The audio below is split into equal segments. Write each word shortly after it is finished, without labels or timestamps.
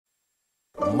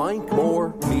Mike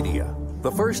Moore Media,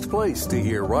 the first place to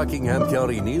hear Rockingham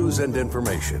County news and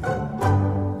information.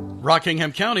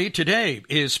 Rockingham County Today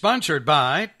is sponsored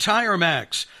by Tire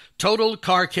Max, Total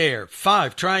Car Care,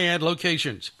 5 Triad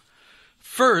locations.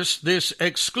 First, this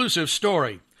exclusive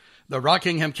story. The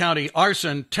Rockingham County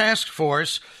Arson Task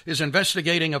Force is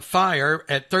investigating a fire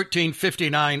at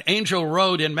 1359 Angel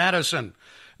Road in Madison.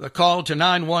 The call to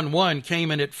 911 came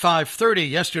in at 5:30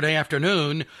 yesterday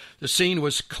afternoon. The scene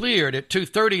was cleared at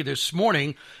 2:30 this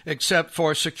morning, except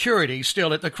for security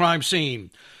still at the crime scene.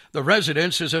 The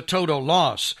residence is a total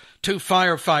loss. 2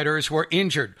 firefighters were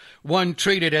injured, one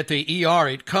treated at the ER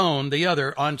at Cone, the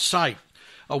other on site.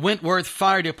 A Wentworth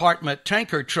Fire Department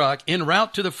tanker truck en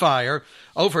route to the fire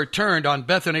overturned on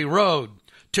Bethany Road.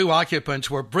 2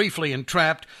 occupants were briefly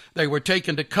entrapped. They were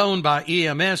taken to Cone by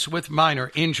EMS with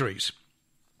minor injuries.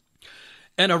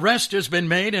 An arrest has been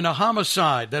made in a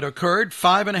homicide that occurred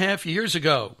 5.5 years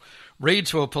ago.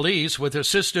 Reidsville police, with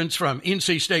assistance from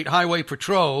NC State Highway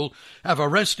Patrol, have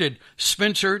arrested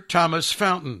Spencer Thomas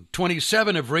Fountain,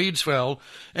 27 of Reidsville,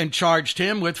 and charged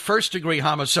him with first-degree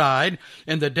homicide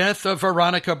in the death of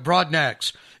Veronica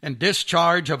Broadnax and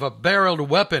discharge of a barreled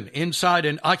weapon inside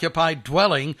an occupied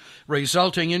dwelling,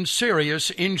 resulting in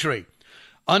serious injury.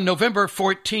 On November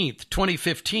 14,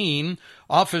 2015,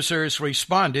 officers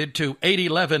responded to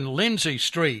 811 Lindsay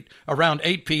Street around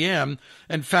 8 p.m.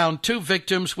 and found 2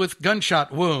 victims with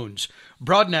gunshot wounds.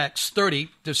 Broadnax,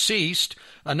 30, deceased,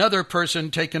 another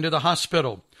person taken to the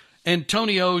hospital.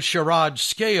 Antonio Sherrod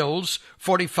Scales,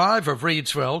 45 of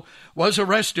Reidsville, was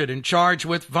arrested and charged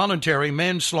with voluntary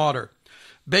manslaughter.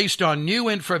 Based on new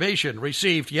information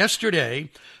received yesterday,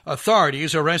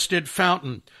 authorities arrested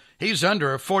Fountain. He's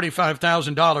under a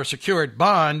 $45,000 secured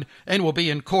bond and will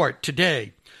be in court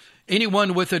today.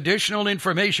 Anyone with additional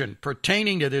information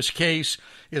pertaining to this case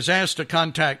is asked to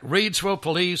contact Reidsville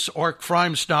Police or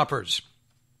Crime Stoppers.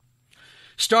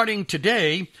 Starting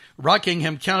today,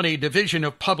 Rockingham County Division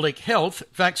of Public Health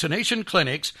vaccination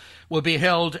clinics will be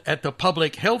held at the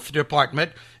Public Health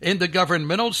Department in the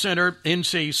Governmental Center,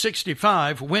 NC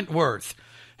 65, Wentworth.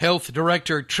 Health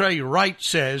Director Trey Wright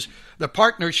says the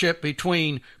partnership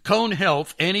between Cone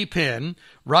Health, Annie Penn,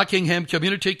 Rockingham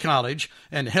Community College,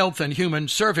 and Health and Human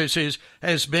Services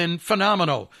has been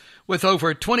phenomenal. With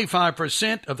over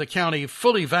 25% of the county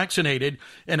fully vaccinated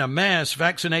in a mass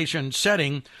vaccination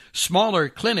setting, smaller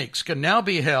clinics can now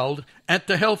be held at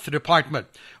the Health Department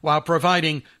while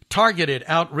providing targeted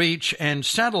outreach and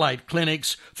satellite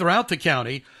clinics throughout the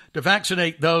county to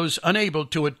vaccinate those unable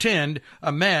to attend a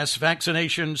mass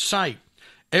vaccination site.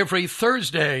 Every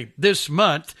Thursday this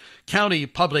month, County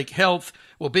Public Health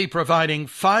will be providing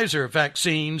Pfizer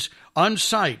vaccines on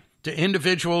site to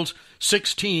individuals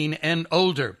 16 and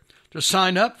older. To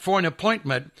sign up for an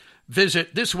appointment,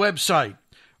 visit this website,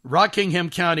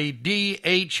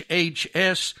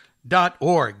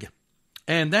 rockinghamcountydhhs.org.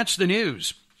 And that's the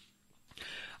news.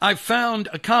 I found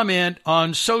a comment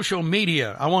on social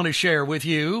media I want to share with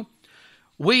you.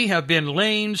 We have been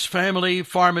Lane's Family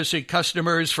Pharmacy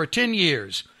customers for 10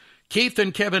 years. Keith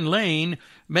and Kevin Lane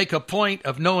make a point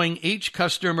of knowing each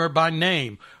customer by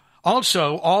name.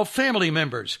 Also, all family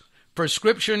members.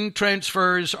 Prescription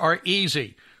transfers are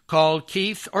easy. Call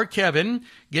Keith or Kevin,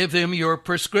 give them your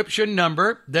prescription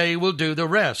number, they will do the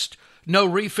rest. No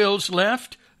refills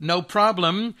left? No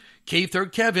problem. Keith or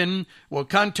Kevin will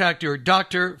contact your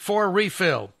doctor for a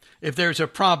refill. If there's a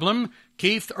problem,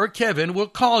 Keith or Kevin will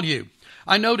call you.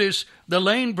 I notice the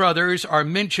Lane brothers are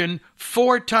mentioned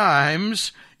 4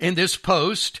 times in this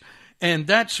post, and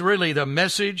that's really the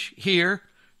message here.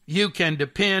 You can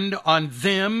depend on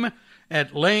them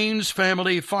at Lane's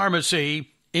Family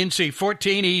Pharmacy, NC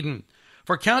 14 Eden.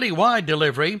 For countywide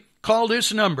delivery, call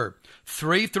this number,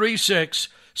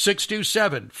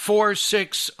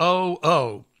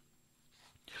 336-627-4600.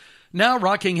 Now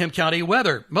Rockingham County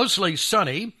weather, mostly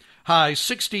sunny, high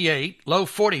 68, low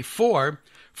 44.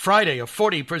 Friday, a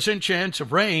 40% chance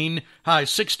of rain, high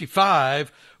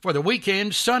 65. For the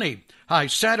weekend, sunny, high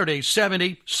Saturday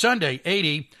 70, Sunday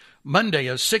 80. Monday,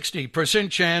 a 60%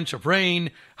 chance of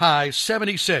rain, high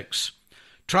 76.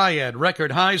 Triad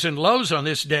record highs and lows on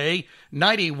this day,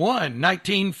 91,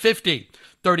 1950,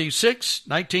 36,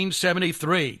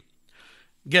 1973.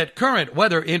 Get current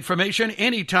weather information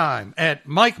anytime at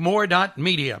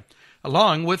mikemore.media,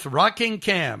 along with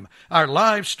Rockingham, our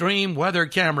live stream weather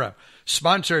camera,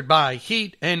 sponsored by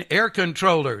Heat and Air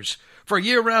Controllers, for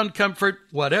year-round comfort,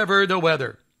 whatever the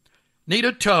weather. Need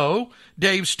a tow?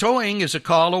 Dave's Towing is a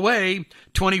call away,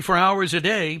 24 hours a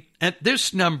day, at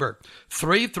this number,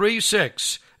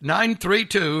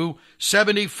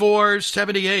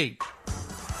 336-932-7478.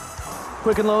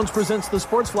 Quicken Loans presents the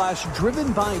Sports Flash,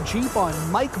 driven by Jeep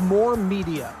on Mike Moore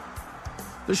Media.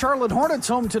 The Charlotte Hornets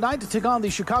home tonight to take on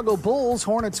the Chicago Bulls.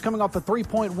 Hornets, coming off a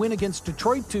 3-point win against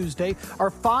Detroit Tuesday,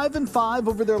 are 5-5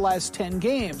 over their last 10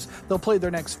 games. They'll play their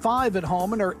next 5 at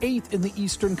home and are 8th in the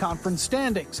Eastern Conference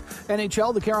standings.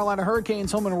 NHL, the Carolina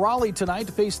Hurricanes home in Raleigh tonight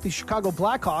to face the Chicago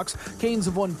Blackhawks. Canes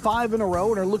have won 5 in a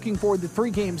row and are looking for the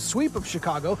 3-game sweep of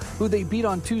Chicago, who they beat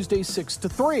on Tuesday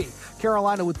 6-3.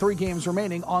 Carolina with 3 games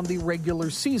remaining on the regular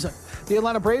season. The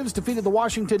Atlanta Braves defeated the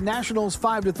Washington Nationals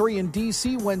 5-3 in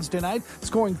D.C. Wednesday night,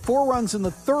 scoring 4 runs in the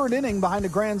 3rd inning behind a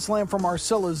grand slam from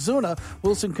Marcell Ozuna.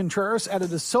 Wilson Contreras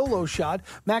added a solo shot.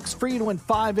 Max Fried went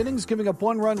 5 innings, giving up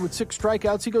 1 run with 6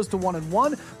 strikeouts. He goes to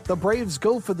 1-1. The Braves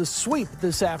go for the sweep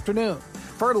this afternoon.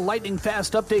 For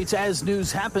lightning-fast updates as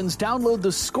news happens, download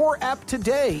the Score app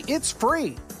today. It's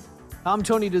free. I'm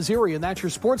Tony Desiri, and that's your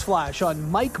Sports Flash on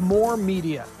Mike Moore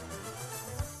Media.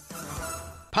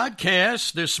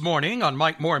 Podcast this morning on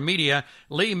Mike Moore Media.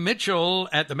 Lee Mitchell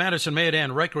at the Madison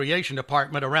Mayodan Recreation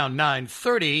Department around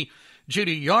 9:30.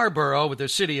 Judy Yarborough with the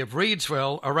city of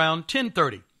Reidsville around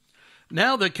 10:30.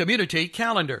 Now the community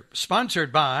calendar,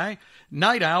 sponsored by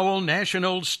Night Owl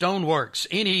National Stoneworks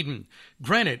in Eden.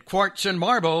 Granite, quartz, and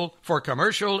marble for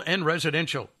commercial and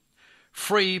residential.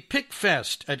 Free Pick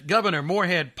Fest at Governor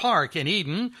Moorhead Park in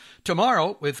Eden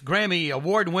tomorrow with Grammy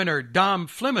Award winner Dom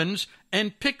Flemons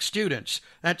and Pick students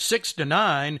at 6 to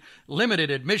 9. Limited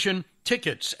admission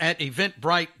tickets at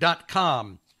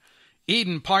eventbrite.com.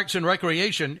 Eden Parks and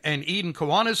Recreation and Eden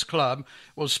Kiwanis Club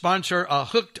will sponsor a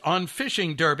Hooked on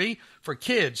Fishing Derby for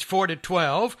kids 4 to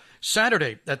 12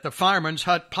 Saturday at the Fireman's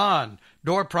Hut Pond.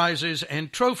 Door prizes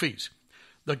and trophies.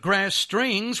 The Grass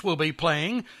Strings will be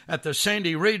playing at the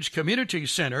Sandy Ridge Community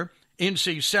Center,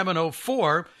 NC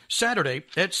 704, Saturday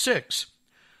at 6.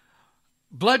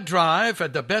 Blood Drive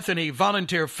at the Bethany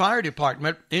Volunteer Fire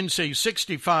Department, NC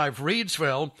 65,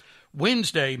 Reidsville,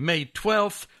 Wednesday, May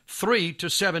 12th, 3 to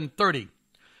 7:30.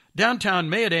 Downtown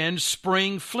Mayodan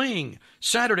Spring Fling,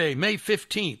 Saturday, May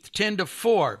 15th, 10 to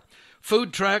 4.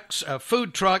 Food trucks,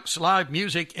 live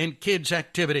music, and kids'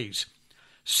 activities.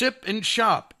 Sip and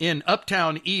Shop in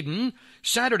Uptown Eden,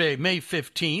 Saturday, May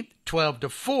 15th, 12 to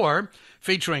 4,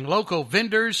 featuring local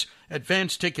vendors.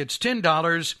 Advance tickets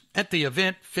 $10, at the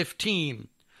event $15.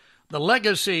 The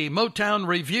Legacy Motown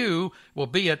Review will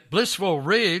be at Blissful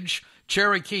Ridge,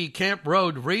 Cherokee Camp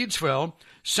Road, Reidsville,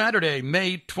 Saturday,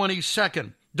 May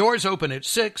 22nd. Doors open at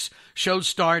 6, show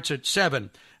starts at 7.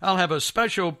 I'll have a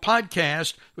special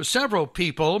podcast with several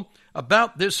people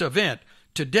about this event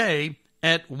today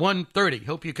at 1:30.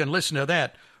 Hope you can listen to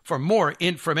that for more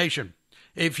information.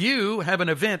 If you have an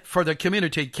event for the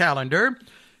community calendar,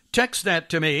 text that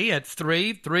to me at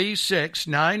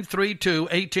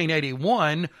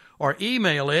 336-932-1881 or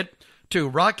email it to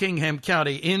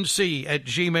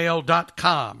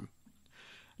rockinghamcountync@gmail.com.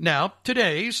 Now,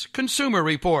 today's Consumer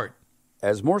Report.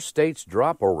 As more states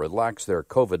drop or relax their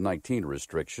COVID-19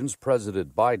 restrictions,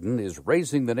 President Biden is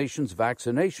raising the nation's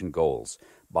vaccination goals.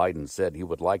 Biden said he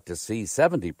would like to see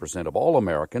 70% of all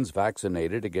Americans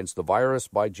vaccinated against the virus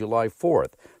by July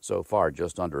 4th. So far,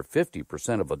 just under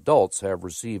 50% of adults have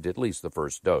received at least the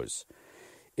first dose.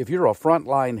 If you're a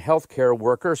frontline healthcare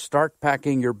worker, start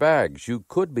packing your bags. You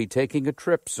could be taking a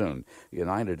trip soon.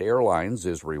 United Airlines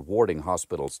is rewarding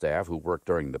hospital staff who worked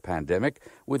during the pandemic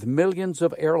with millions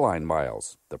of airline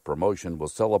miles. The promotion will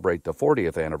celebrate the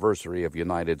 40th anniversary of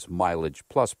United's Mileage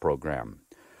Plus program.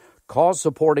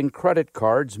 Cause-supporting credit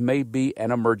cards may be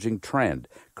an emerging trend.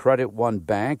 Credit One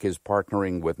Bank is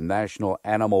partnering with national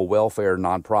animal welfare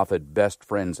nonprofit Best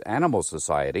Friends Animal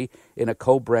Society in a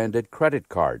co-branded credit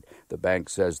card. The bank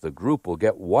says the group will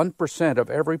get 1% of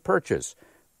every purchase.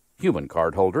 Human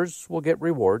card holders will get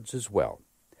rewards as well.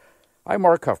 I'm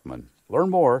Mark Huffman. Learn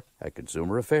more at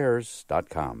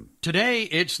consumeraffairs.com. Today,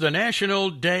 it's the National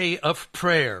Day of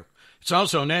Prayer. It's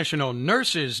also National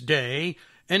Nurses Day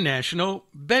and National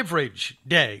Beverage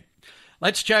Day.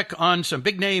 Let's check on some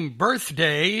big-name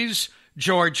birthdays.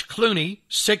 George Clooney,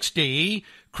 60.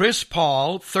 Chris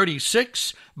Paul,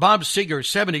 36. Bob Seger,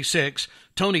 76.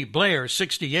 Tony Blair,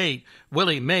 68.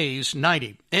 Willie Mays,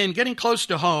 90. And getting close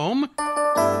to home, a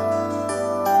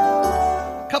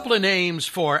couple of names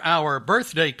for our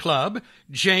birthday club,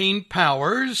 Jane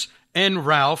Powers and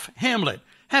Ralph Hamlet.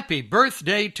 Happy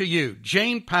birthday to you,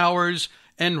 Jane Powers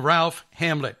and Ralph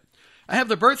Hamlet. I have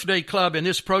the birthday club in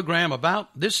this program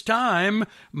about this time,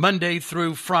 Monday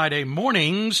through Friday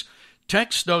mornings.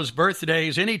 Text those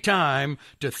birthdays anytime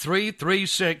to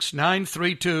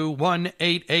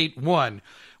 336-932-1881.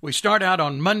 We start out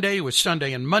on Monday with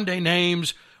Sunday and Monday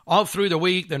names all through the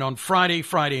week, then on Friday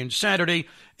and Saturday,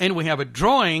 and we have a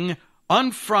drawing on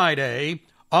Friday,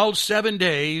 all 7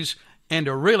 days, and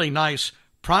a really nice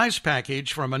prize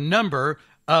package from a number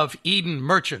of Eden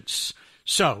merchants.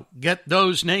 So get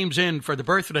those names in for the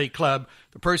birthday club.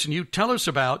 The person you tell us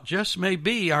about just may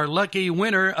be our lucky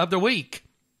winner of the week.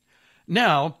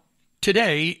 Now,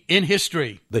 today in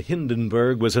history. The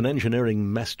Hindenburg was an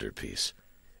engineering masterpiece,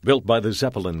 built by the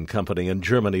Zeppelin Company in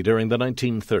Germany during the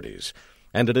 1930s,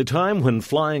 and at a time when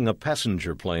flying a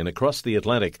passenger plane across the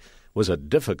Atlantic was a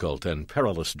difficult and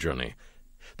perilous journey.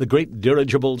 The great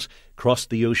dirigibles crossed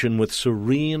the ocean with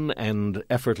serene and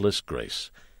effortless grace.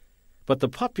 But the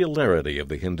popularity of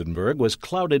the Hindenburg was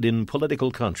clouded in political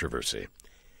controversy.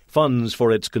 Funds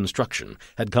for its construction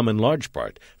had come in large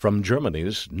part from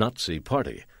Germany's Nazi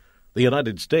Party. The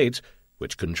United States,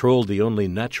 which controlled the only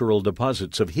natural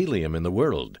deposits of helium in the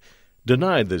world,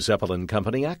 denied the Zeppelin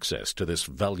Company access to this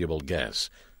valuable gas.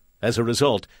 As a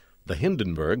result, the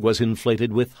Hindenburg was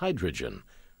inflated with hydrogen,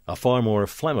 a far more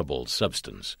flammable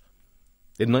substance.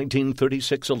 In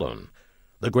 1936 alone,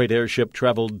 the great airship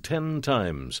traveled 10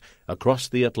 times across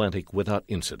the Atlantic without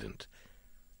incident.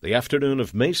 The afternoon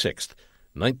of May 6th,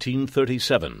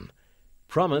 1937,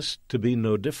 promised to be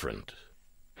no different.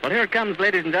 Well, here it comes,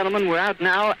 ladies and gentlemen. We're out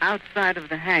now outside of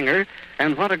the hangar,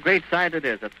 and what a great sight it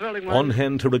is. A thrilling one. On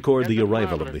hand to record the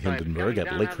arrival of the Hindenburg at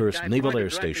Lakehurst Naval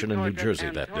Air Station in New Jersey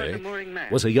that day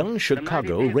was a young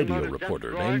Chicago radio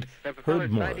reporter named Herb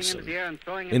Morrison.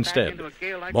 Instead,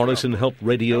 Morrison helped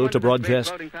radio to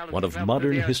broadcast one of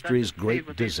modern history's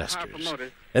great disasters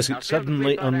as it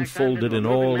suddenly unfolded in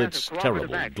all its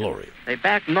terrible glory. The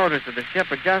back motors of the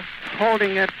ship are just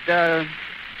holding it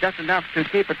just enough to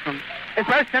keep it from... It's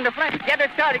burst into flames. Get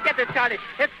it started. It's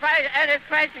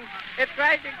crashing. It's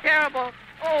crashing terrible.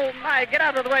 Oh, my, get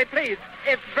out of the way, please.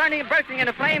 It's bursting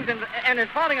into flames, and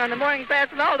it's falling on the mooring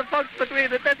mast, and all the folks agree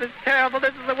that this is terrible.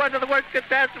 This is one of the worst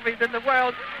catastrophes in the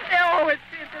world. Oh, it's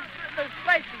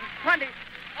flashing 400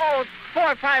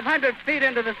 or 500 feet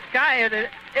into the sky, and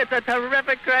it's a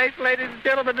terrific crash, ladies and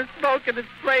gentlemen. The smoke and the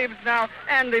flames now,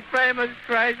 and the frame is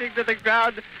crashing to the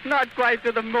ground, not quite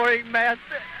to the mooring mast.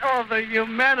 All the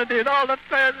humanity and all the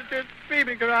passengers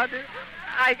screaming around here.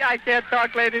 I can't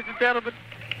talk, ladies and gentlemen.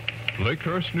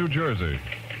 Lakehurst, New Jersey.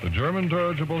 The German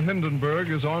dirigible Hindenburg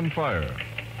is on fire.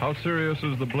 How serious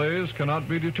is the blaze cannot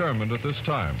be determined at this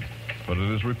time, but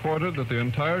it is reported that the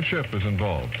entire ship is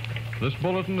involved. This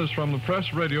bulletin is from the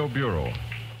Press Radio Bureau.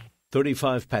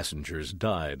 35 passengers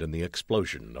died in the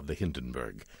explosion of the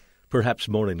Hindenburg. Perhaps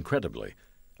more incredibly,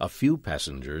 a few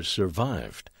passengers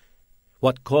survived.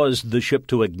 What caused the ship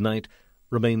to ignite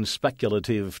remains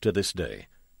speculative to this day.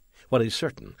 What is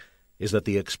certain is that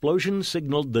the explosion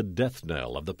signaled the death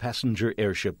knell of the passenger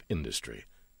airship industry.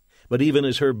 But even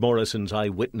as Herb Morrison's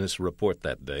eyewitness report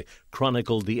that day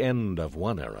chronicled the end of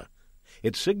one era,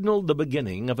 it signaled the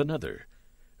beginning of another,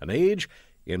 an age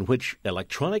in which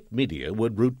electronic media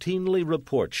would routinely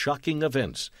report shocking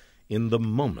events in the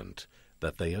moment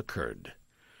that they occurred.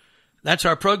 That's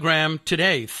our program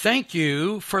today. Thank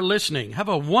you for listening. Have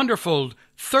a wonderful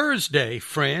Thursday,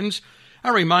 friends.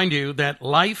 I remind you that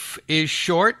life is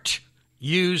short.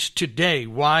 Use today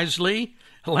wisely,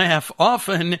 laugh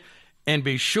often, and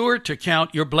be sure to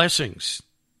count your blessings.